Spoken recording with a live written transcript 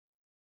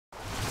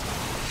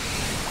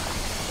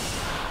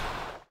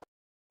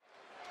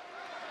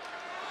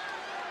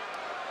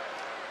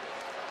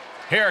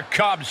Here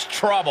comes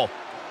trouble.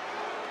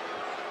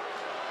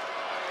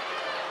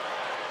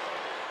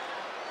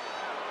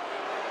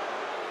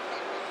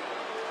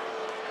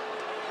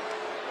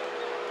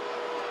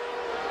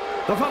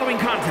 The following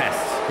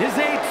contest is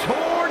a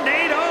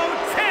Tornado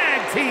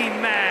Tag Team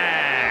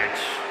match.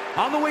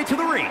 On the way to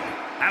the ring,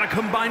 at a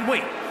combined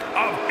weight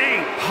of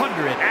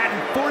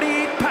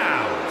 848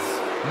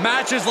 pounds.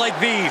 Matches like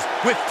these,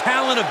 with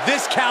talent of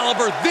this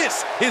caliber,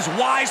 this is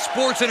why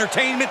sports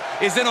entertainment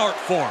is an art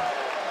form.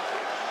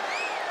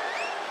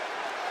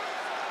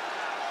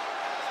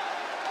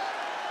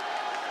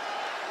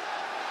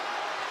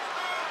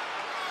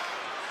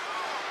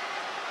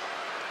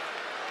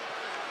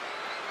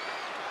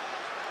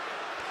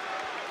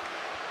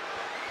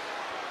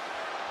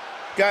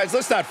 Guys,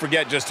 let's not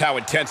forget just how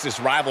intense this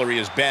rivalry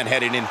has been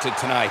heading into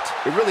tonight.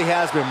 It really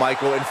has been,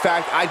 Michael. In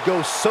fact, I'd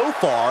go so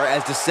far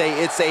as to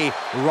say it's a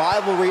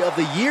rivalry of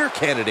the year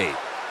candidate.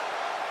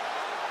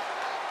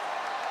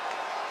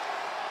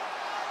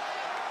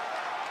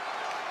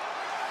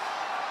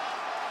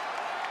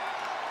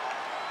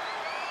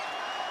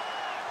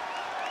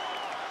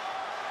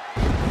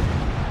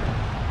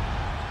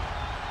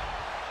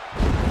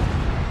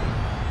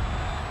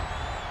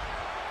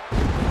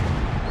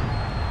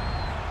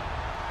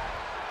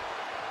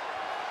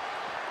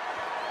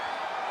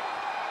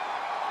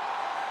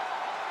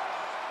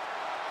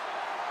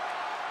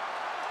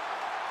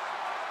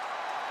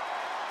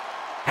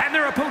 And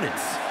their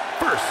opponents,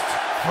 first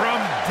from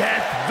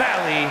Death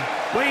Valley,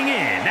 weighing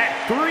in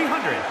at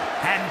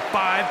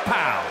 305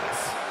 pounds.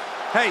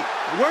 Hey,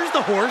 where's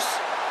the horse?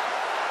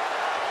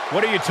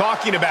 What are you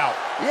talking about?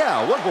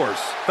 Yeah, what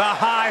horse? The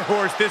high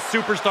horse this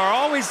superstar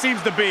always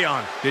seems to be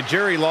on. Did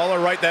Jerry Lawler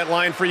write that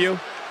line for you?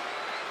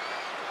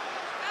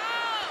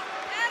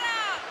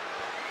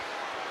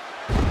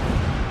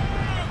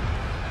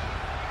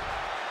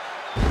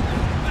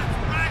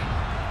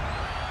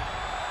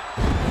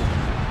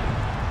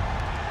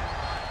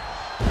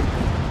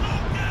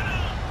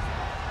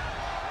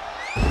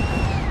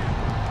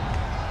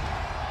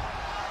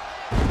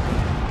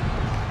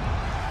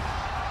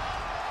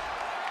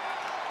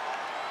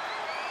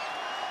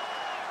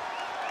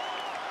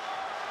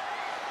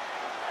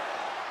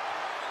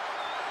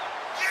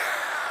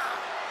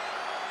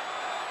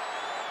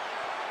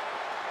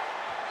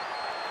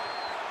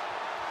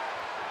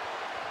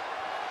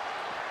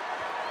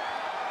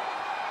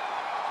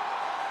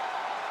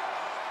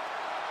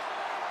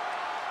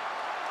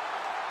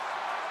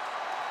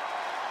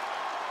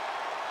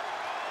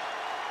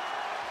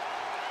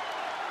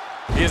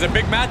 He has a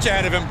big match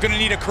ahead of him. Gonna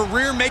need a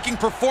career-making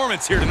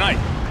performance here tonight.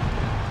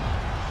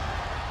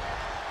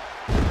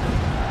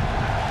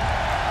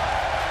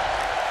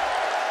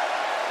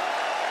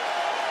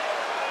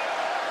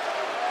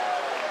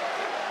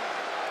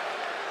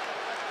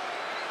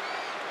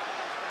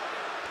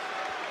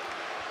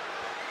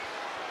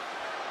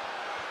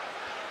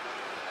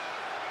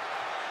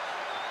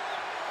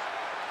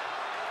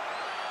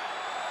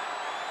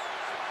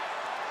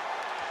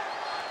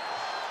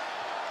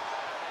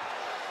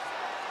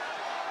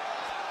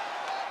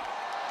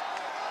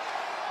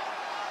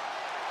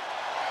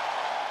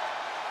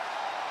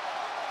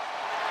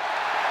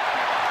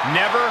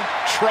 Never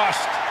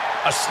trust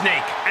a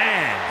snake.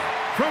 And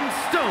from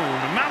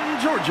Stone Mountain,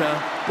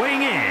 Georgia,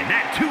 weighing in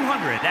at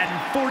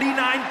 249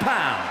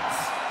 pounds,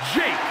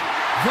 Jake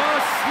the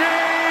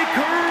Snake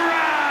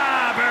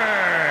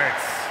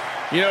Roberts.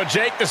 You know,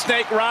 Jake the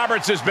Snake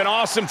Roberts has been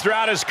awesome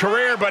throughout his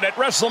career, but at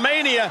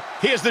WrestleMania,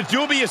 he has the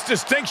dubious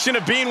distinction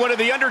of being one of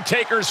the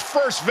Undertaker's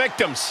first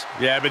victims.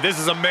 Yeah, but this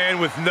is a man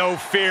with no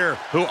fear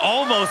who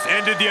almost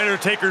ended the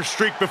Undertaker's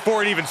streak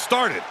before it even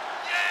started.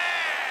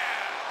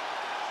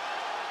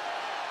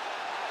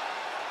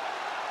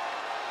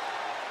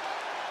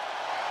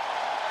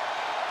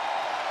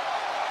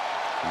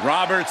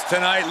 Roberts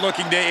tonight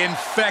looking to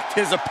infect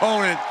his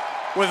opponent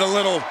with a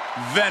little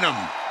venom.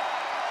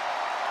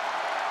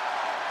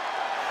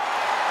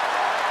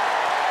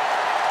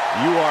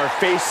 You are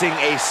facing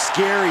a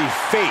scary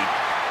fate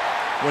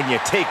when you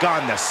take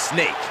on the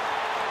Snake.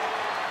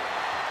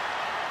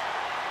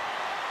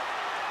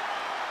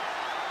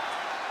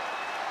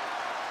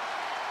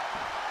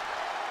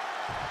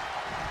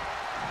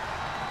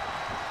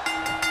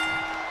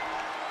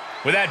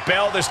 With that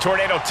bell, this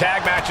Tornado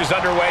tag match is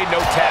underway. No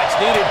tags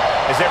needed,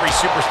 as every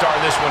superstar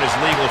in this one is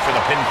legal for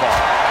the pinfall.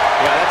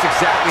 Yeah, that's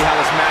exactly how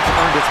this match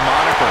earned its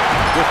moniker.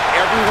 With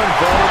everyone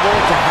vulnerable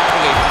to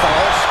having a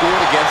fall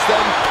scored against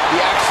them, the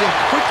action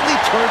quickly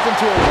turns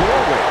into a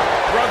whirlwind.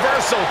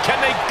 Reversal, can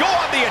they go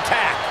on the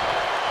attack?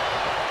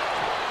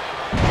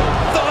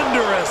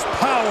 Thunderous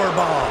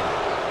powerbomb.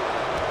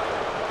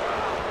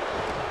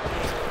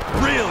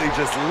 Really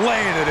just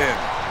laying it in.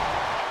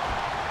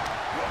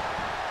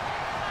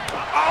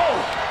 Oh,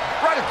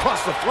 right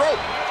across the throat.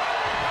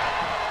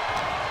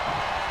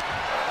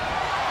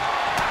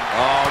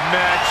 Oh,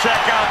 man, check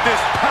out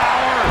this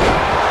power.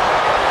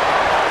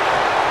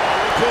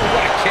 Oh,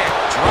 what a kick.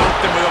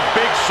 Dropped him with a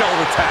big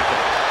shoulder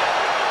tackle.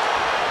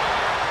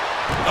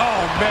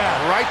 Oh,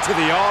 man, right right to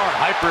the arm.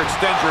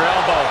 Hyperextend your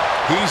elbow.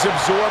 He's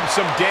absorbed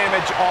some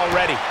damage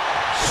already.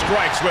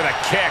 Strikes with a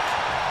kick.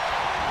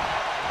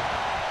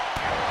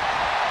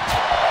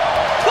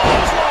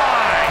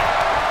 Clothesline!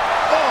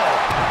 Oh!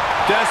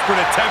 Desperate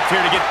attempt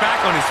here to get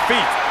back on his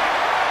feet.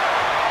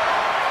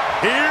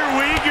 Here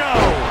we go.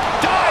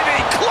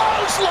 Diving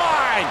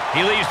clothesline!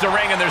 He leaves the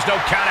ring and there's no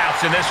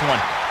countouts in this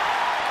one.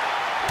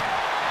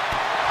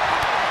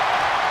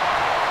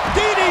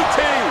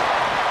 DDT!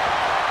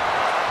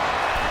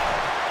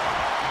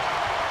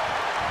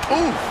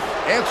 Ooh,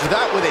 answer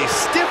that with a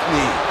stiff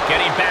knee.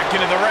 Getting back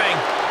into the ring.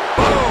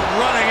 Boom!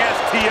 Running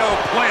STO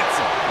plants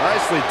him.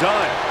 Nicely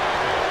done.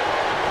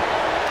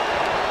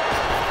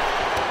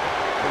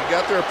 They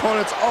got their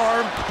opponent's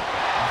arm.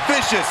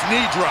 Vicious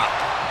knee drop.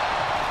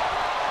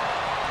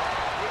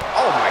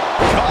 Oh my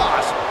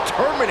gosh,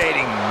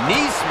 terminating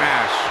knee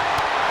smash.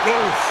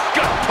 Oof,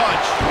 gut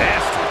punch.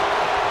 Nasty.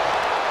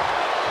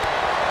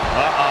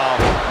 Uh-oh.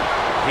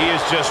 He is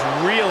just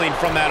reeling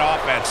from that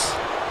offense.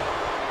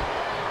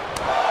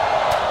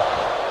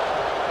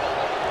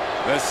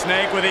 The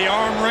Snake with the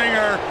arm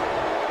wringer.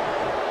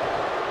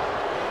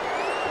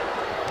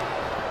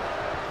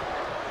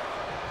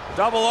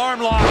 Double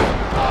arm lock.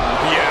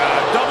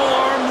 Yeah, double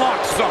arm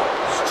lock son.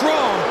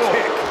 Strong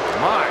kick.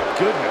 My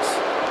goodness.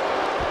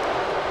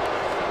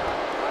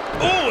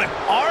 Ooh, an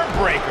arm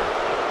breaker.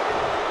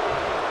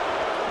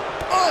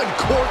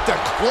 Uncorked a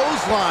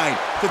clothesline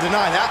to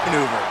deny that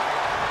maneuver.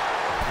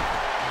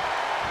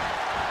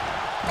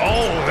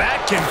 Oh,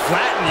 that can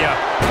flatten you.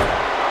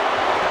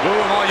 Boo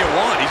him all you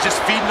want. He's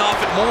just feeding off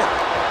it more.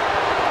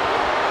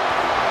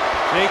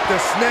 Jake the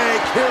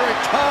Snake, here it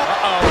comes.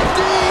 Uh-oh.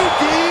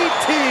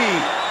 DDT.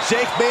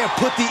 Jake may have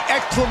put the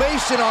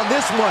exclamation on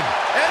this one.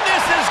 And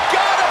this has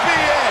got to be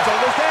it. It's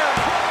almost there.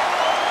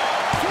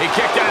 He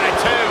kicked out at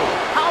 2.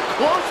 How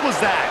close was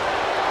that?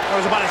 That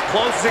was about as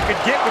close as it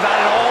could get without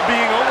it all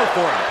being over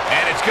for him.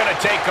 And it's going to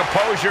take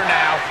composure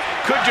now.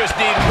 Could just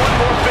need one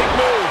more big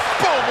move.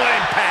 Boom, what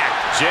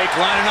impact. Jake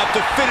lining up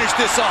to finish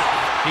this off.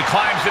 He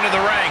climbs into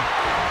the ring.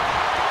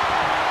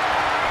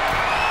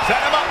 Set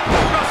him up.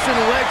 Russian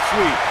leg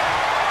sweep.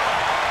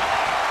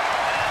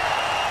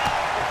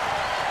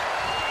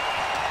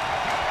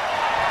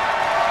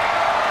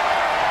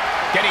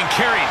 Getting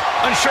carried.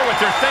 Unsure what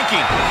they're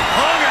thinking.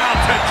 Hung out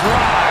to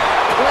dry.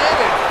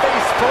 Planted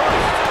face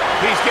first.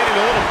 He's getting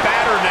a little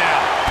battered now.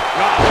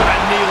 Oh, what a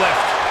knee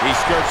lift. He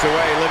skirts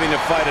away, living to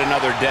fight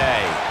another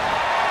day.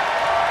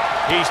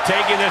 He's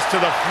taking this to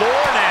the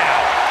floor now.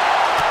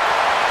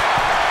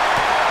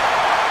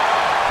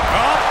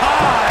 Up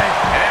high.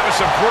 And that was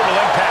some brutal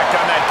impact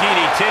on that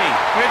DDT.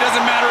 It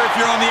doesn't matter if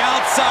you're on the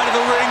outside of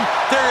the ring.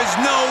 There is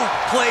no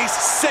place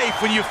safe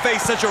when you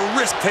face such a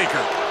risk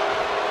taker.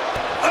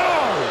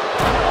 Oh!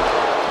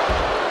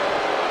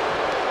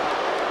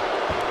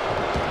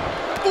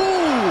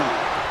 Ooh!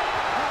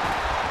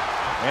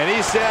 And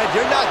he said,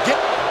 you're not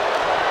getting...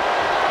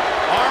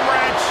 Arm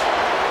wrench.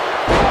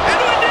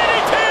 Into a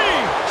DDT!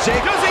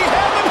 Jake. Does he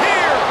have him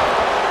here?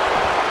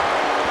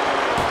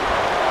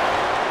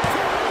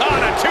 Oh,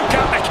 and a 2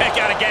 count and a kick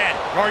out again.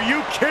 Are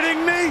you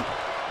kidding me?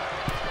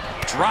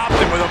 Dropped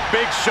him with a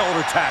big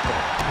shoulder tackle.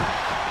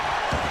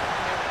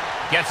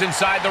 Gets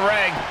inside the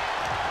ring.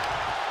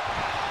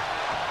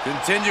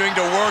 Continuing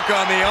to work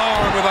on the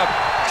arm with a...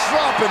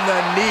 Dropping the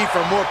knee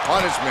for more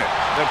punishment.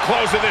 The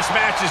close of this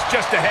match is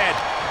just ahead.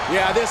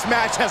 Yeah, this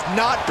match has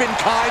not been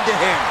kind to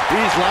him.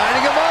 He's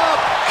lining him up.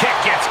 Kick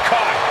gets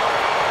caught.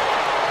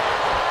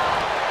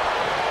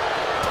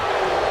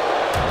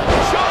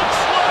 Choke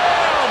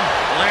slam!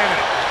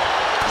 Landed.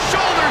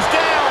 Shoulders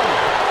down.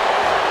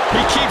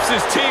 He keeps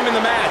his team in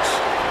the match.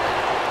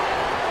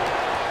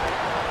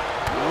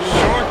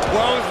 Short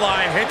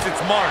clothesline hits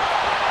its mark.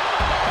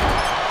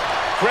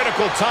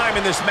 Critical time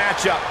in this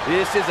matchup.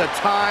 This is a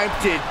time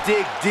to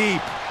dig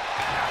deep.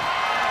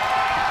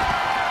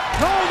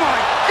 Oh my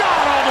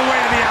God, all the way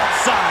to the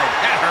outside.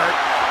 That hurt.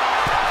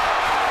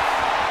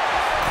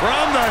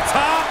 From the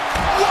top.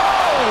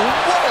 Whoa,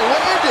 what a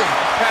landing.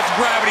 That's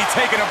gravity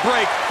taking a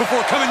break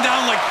before coming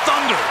down like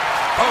thunder.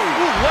 Oh,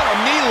 ooh, what a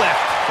knee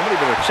lift. Somebody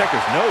better check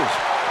his nose.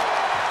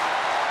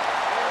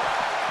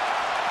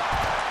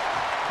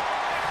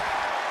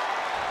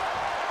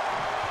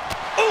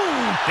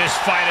 This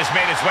fight has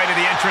made its way to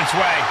the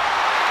entranceway.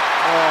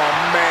 Oh,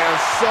 man,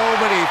 so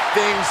many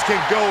things can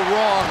go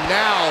wrong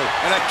now.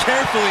 And a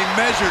carefully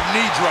measured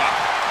knee drop.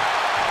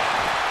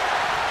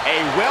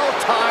 A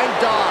well-timed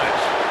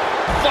dodge.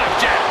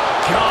 Flapjack.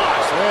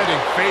 Gosh,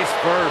 landing face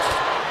first.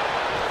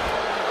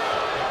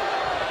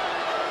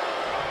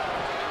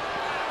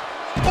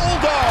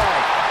 Bulldog.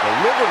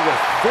 Delivered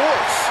with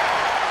force.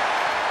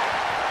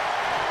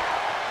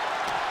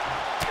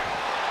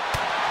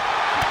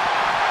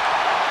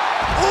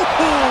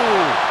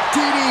 Ooh,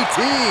 DDT.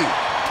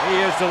 He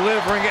is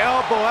delivering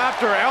elbow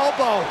after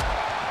elbow.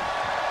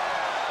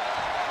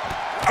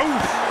 Oh,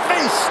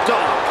 face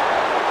stop.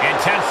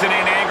 Intensity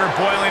and anger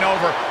boiling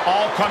over,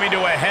 all coming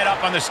to a head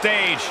up on the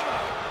stage.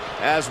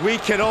 As we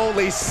can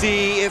only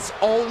see, it's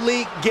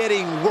only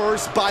getting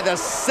worse by the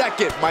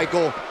second,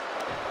 Michael.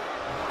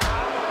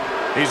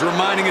 He's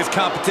reminding his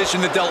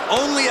competition that they'll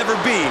only ever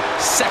be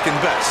second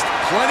best.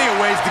 Plenty of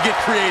ways to get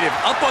creative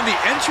up on the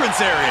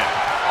entrance area.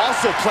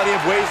 Also plenty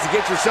of ways to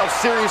get yourself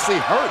seriously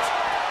hurt.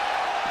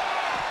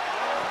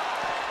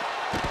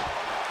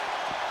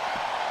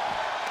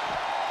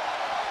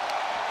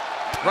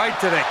 Right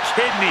to the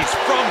kidneys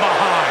from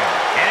behind.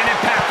 And an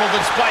impactful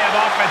display of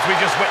offense we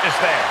just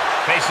witnessed there.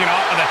 Facing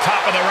off on the top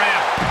of the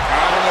ramp.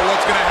 I don't know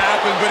what's going to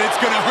happen, but it's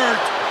going to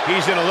hurt.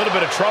 He's in a little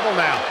bit of trouble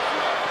now.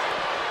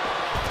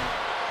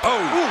 Oh,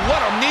 ooh,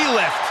 what a knee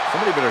lift.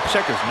 Somebody better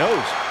check his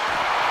nose.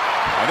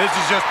 Oh, this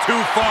is just too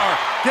far.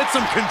 Get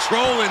some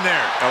control in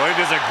there. Oh, look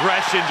at this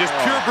aggression, just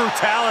pure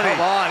brutality.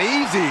 Come on,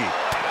 easy.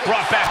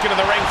 Brought back into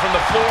the ring from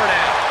the floor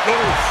now.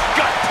 Ooh,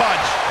 gut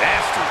punch.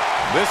 Nasty.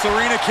 This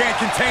arena can't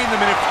contain them,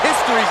 and if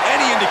history's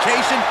any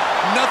indication,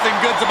 nothing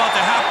good's about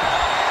to happen.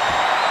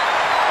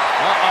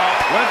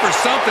 Went for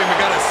something, but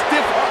got a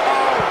stiff.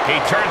 He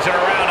turns it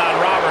around on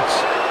Roberts.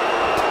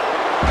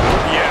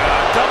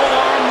 Yeah, double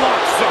arm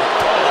lock soak.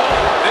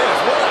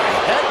 What a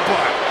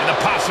headbutt. And the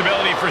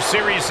possibility for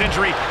serious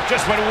injury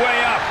just went way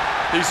up.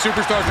 These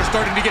superstars are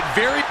starting to get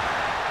very...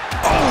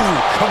 Oh,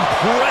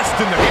 compressed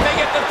in the... He may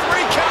get the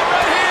 3 count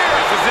right here.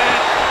 This is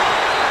it.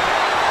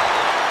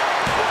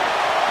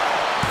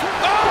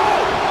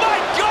 Oh, my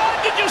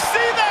God, did you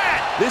see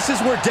that? This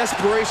is where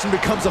desperation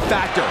becomes a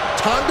factor.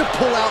 Time to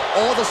pull out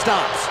all the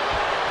stops.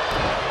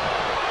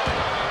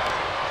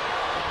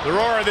 The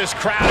roar of this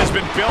crowd has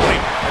been building,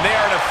 and they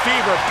are at a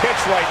fever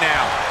pitch right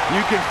now.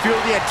 You can feel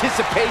the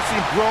anticipation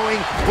growing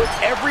with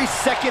every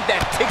second that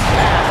ticks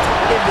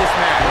past in this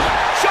match.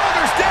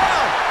 Shoulders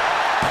down.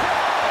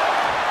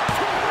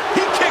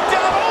 He kicked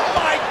out. Oh,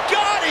 my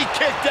God, he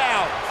kicked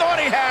out. Thought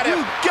he had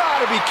him. You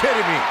gotta be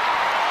kidding me.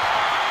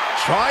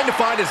 Trying to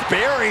find his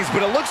bearings,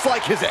 but it looks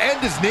like his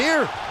end is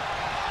near.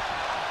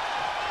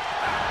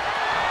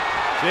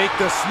 Jake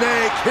the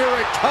Snake, here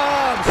it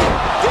comes.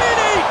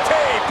 DDT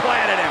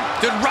planted him.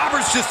 Did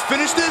Roberts just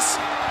finish this?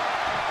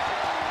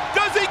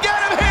 Does he get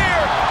him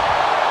here?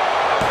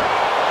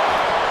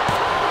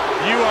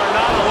 You are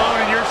not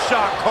alone in your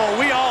shock, Cole.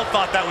 We all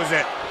thought that was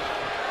it.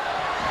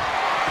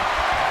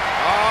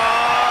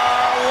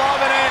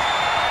 Loving it.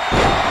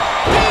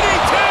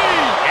 DDT!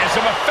 And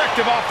some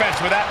effective offense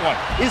with that one.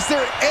 Is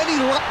there any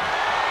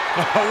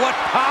What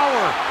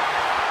power!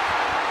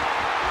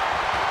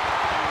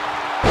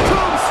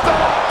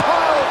 Tombstone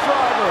pile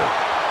driver?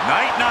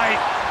 Night,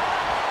 night.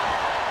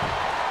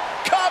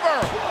 Cover.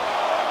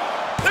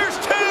 There's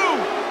 2.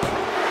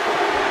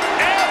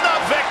 And the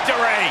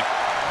victory.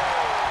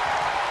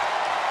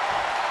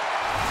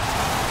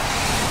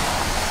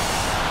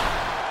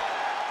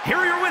 Here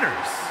are your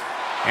winners.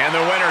 And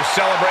the winners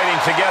celebrating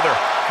together.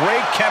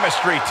 Great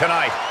chemistry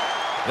tonight.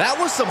 That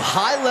was some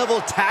high-level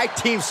tag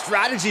team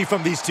strategy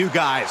from these two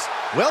guys.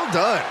 Well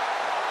done.